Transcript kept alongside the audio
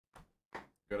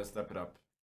Gotta step it up.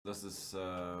 This is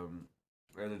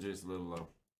energy is a little low.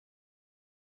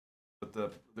 But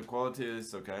the quality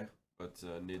is okay, but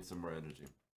needs some more energy.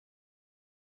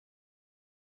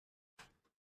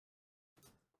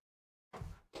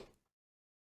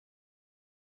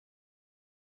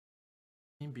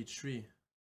 In B3.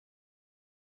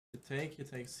 He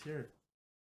takes here.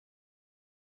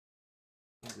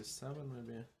 Maybe 7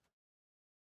 maybe.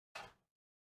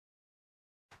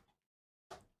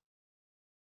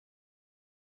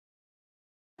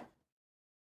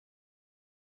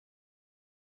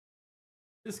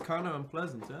 It's kind of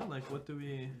unpleasant, yeah? Like, what do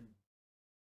we...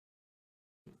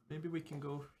 Maybe we can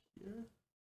go here?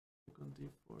 Go on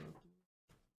D4.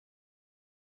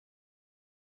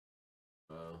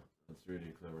 Wow, that's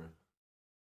really clever.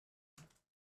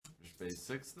 Bishop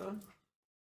A6 though?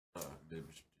 Oh, maybe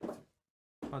bishop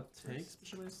G2. What takes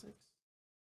bishop A6?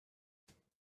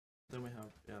 Then we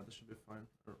have, yeah, this should be fine.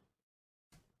 Or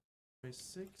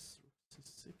A6, rook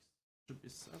C6, should be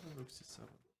 7, rook C7.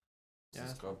 This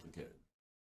is complicated.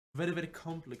 Very, very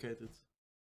complicated.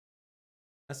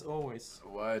 As always.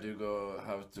 Why do you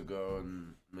have to go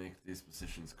and make these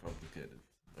positions complicated?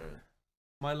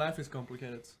 My life is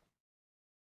complicated.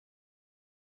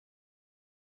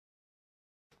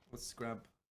 Let's grab.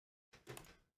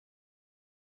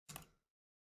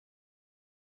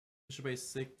 Bishop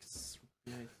A6, rook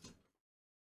B8.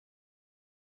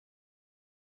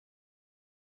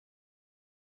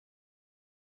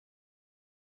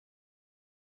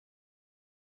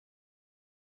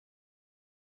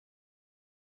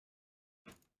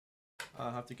 I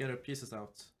have to get her pieces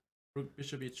out. Rook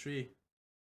bishop E3.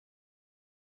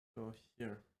 Go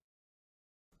here.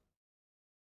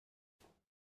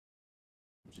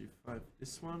 G5.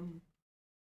 This one.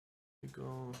 We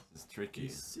go. This is tricky.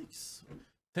 E6.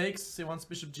 Takes. He wants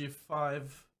bishop G5.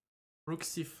 Rook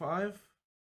C5.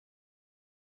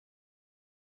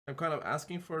 I'm kind of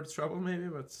asking for trouble, maybe,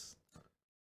 but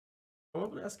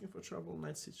probably asking for trouble.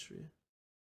 Knight C3.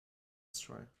 Let's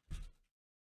try.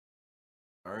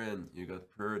 Aryan, you got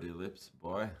purdy lips,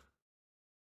 boy.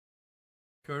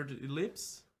 Curdy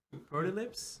lips? Purdy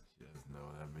lips? She doesn't know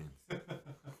what that means.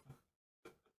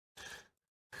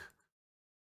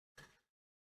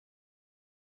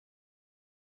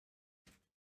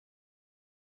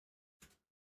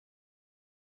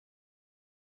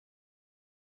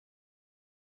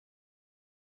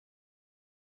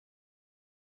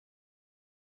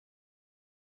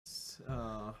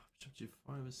 Bishop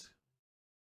G5 is.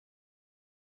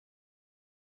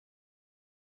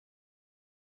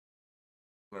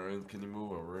 Aryan, can you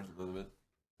move over a little bit?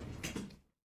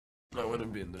 I want to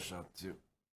be in the shot too.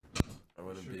 I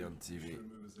want to be on TV.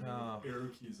 Arrow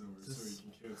keys over so you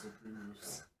can cancel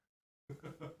pre-moves.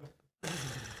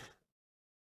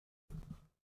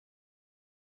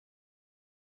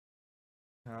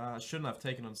 I shouldn't have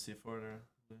taken on C4 there.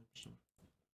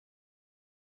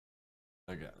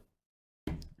 Okay.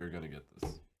 You're gonna get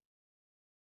this.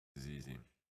 It's easy.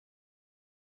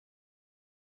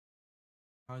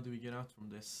 How do we get out from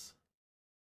this?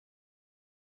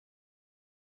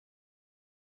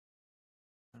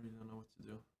 I really don't know what to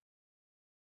do.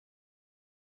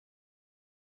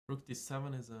 Rook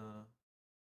D7 is a...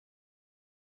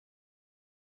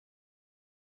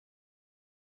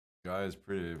 Guy is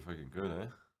pretty fucking good, eh?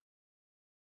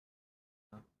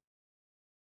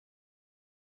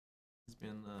 He's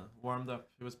been warmed up.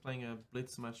 He was playing a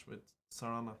blitz match with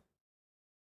Sarana.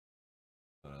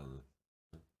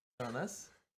 Saranas?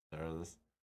 Saranas.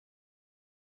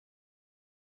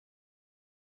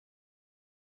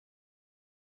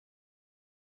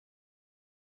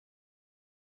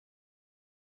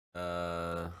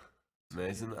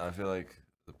 Mason, I feel like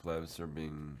the plebs are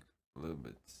being a little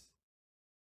bit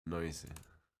noisy.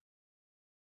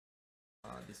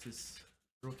 This is...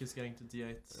 Rook is getting to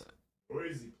D8.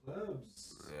 Noisy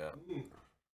plebs. Yeah.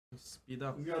 Speed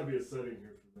up. There's gotta be a setting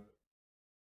here for that.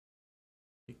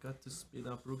 We got to speed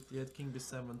up. Rook D8, King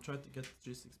B7. Try to get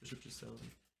G6, Bishop G7.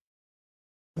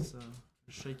 It's a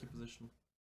shaky position.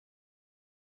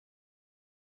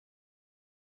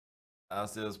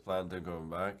 Asia's plan to go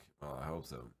back? Well, I hope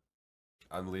so.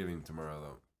 I'm leaving tomorrow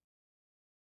though.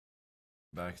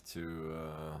 Back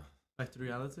to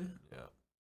reality? Yeah.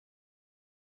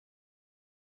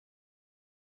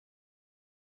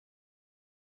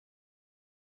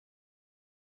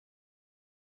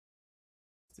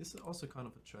 This is also kind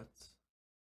of a threat.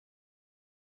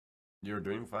 You're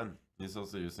doing fine. He's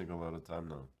also using a lot of time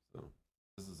now, so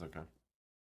this is okay.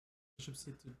 Bishop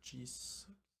C to G6.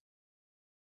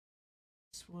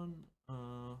 This one,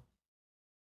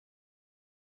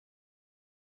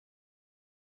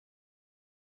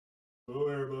 Go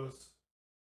Airbus.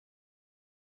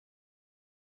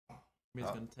 Maybe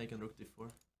it's gonna take and rook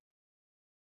d4.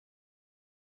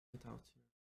 Get out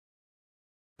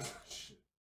here. Shit.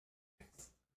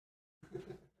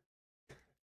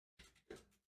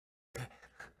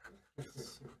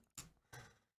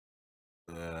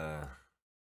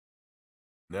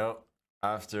 No,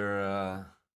 after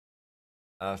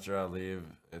I leave,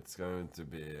 it's going to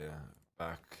be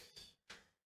back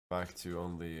to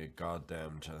only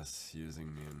goddamn chess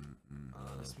using me in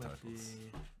This might be. titles.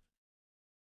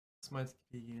 This might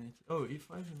be. Oh, e5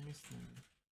 and missed maybe.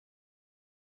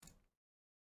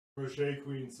 Crochet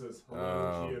Queen says,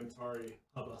 hello, GM Tari.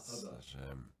 Hubba hubba.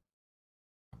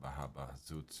 Haba haba,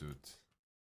 zoot zoot.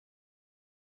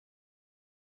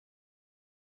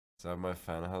 Is that my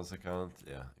fan house account?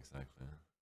 Yeah, exactly.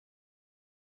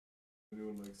 I'm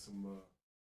doing like some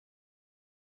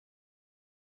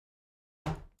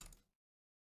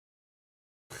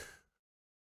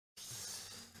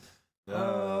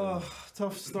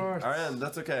Tough start. Aryan,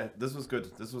 that's okay. This was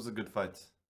good. This was a good fight.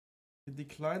 He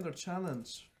declined our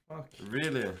challenge. Fuck.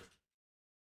 Really?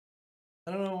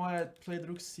 I don't know why I played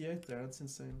rook c8 there. That's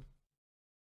insane.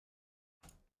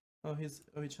 Oh,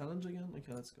 he challenged again?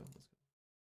 Okay, let's go.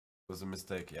 It was a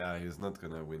mistake. Yeah, he's not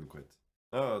gonna win quit.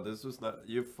 No, this was not.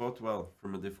 You fought well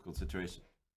from a difficult situation.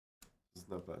 This is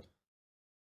not bad.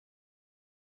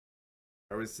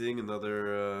 Are we seeing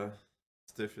another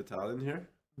stiff Italian here?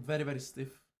 Very, very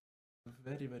stiff.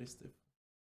 Very, very stiff.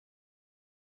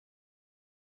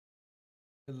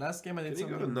 The last game I did Did he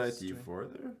something. go to knight strange.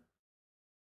 e4 there?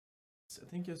 I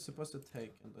think you're supposed to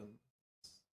take and then.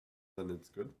 Then it's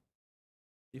good.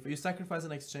 If you sacrifice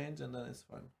an exchange and then it's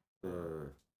fine.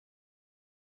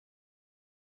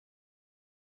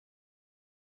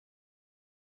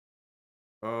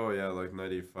 Oh yeah, like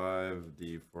knight e5,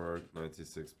 d4, knight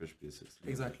c6, bishop e6.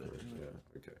 Exactly. Yeah.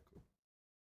 Okay.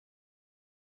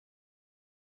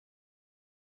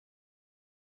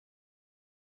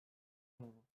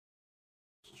 Cool.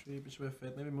 Three bishop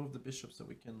f8. Maybe move the bishop so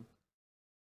we can.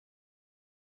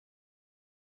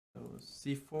 So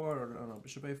c4 or no,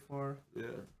 bishop a4.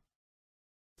 Yeah.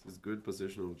 This is good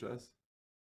positional chess.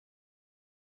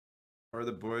 How are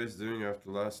the boys doing after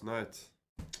last night?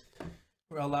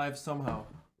 We're alive somehow.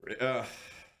 Yeah,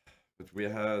 but we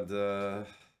had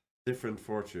different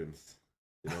fortunes,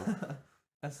 you know.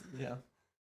 As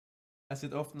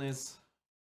it often is.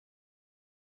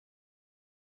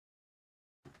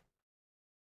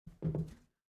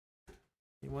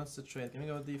 He wants to trade. Can we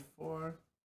go d4?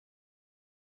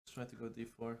 Let's try to go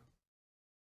d4.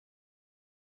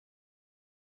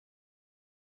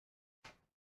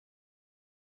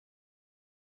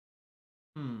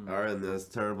 Aryan has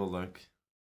terrible luck.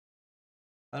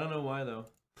 I don't know why though.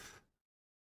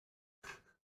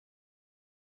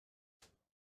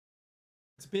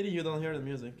 It's a pity you don't hear the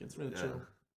music. It's really chill.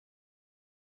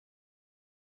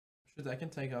 I can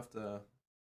take off the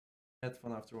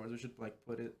headphone afterwards. We should like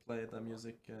play the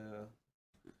music.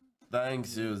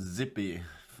 Thanks you Zippy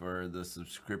for the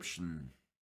subscription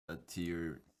at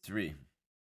tier 3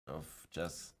 of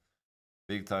chess.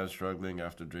 Big time struggling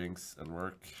after drinks and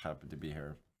work. Happy to be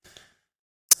here.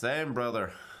 Same,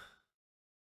 brother.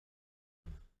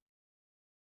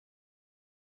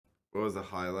 What was the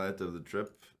highlight of the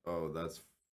trip? Oh, that's...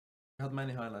 We had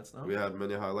many highlights now. We had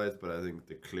many highlights, but I think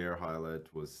the clear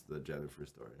highlight was the Jennifer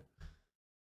story.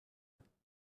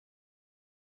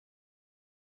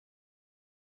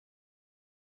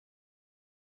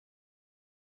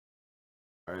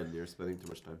 Alright, you're spending too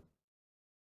much time.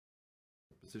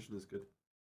 The position is good.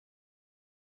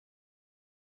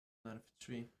 Knight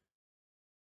f3.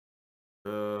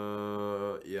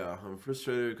 Yeah, I'm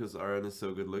frustrated because Aryan is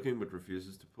so good looking but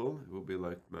refuses to pull. It will be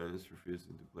like Magnus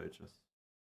refusing to play chess.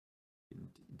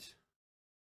 Indeed.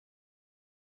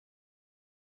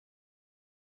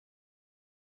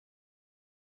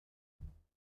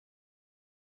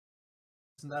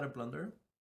 Isn't that a blunder?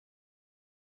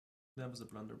 That was a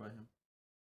blunder by him.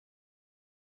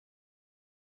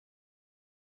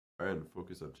 Aryan,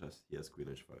 focus on chess. He has queen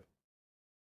h5.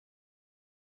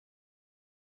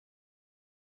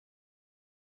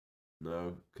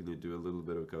 Now, can you do a little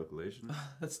bit of calculation?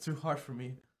 That's too hard for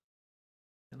me.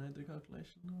 Can I do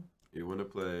calculation? No. You want to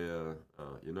play,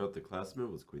 you know what the class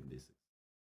move was queen d6.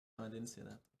 I didn't see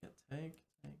that. Okay,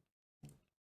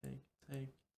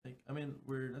 take. I mean,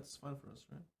 that's fine for us,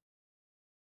 right?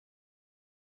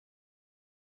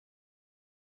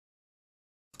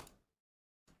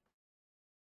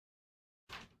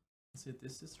 See,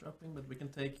 this is dropping, but we can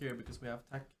take here because we have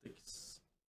tactics.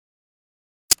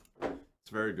 It's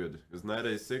very good. Because knight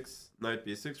a6, knight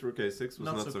b6, rook a6 was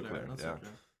not so clear. Not Yeah, so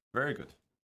clear. very good.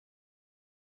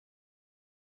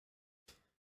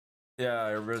 Yeah,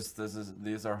 Iris,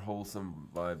 these are wholesome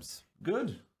vibes.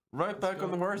 Good. Right Let's back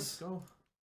on go, the let's horse. go.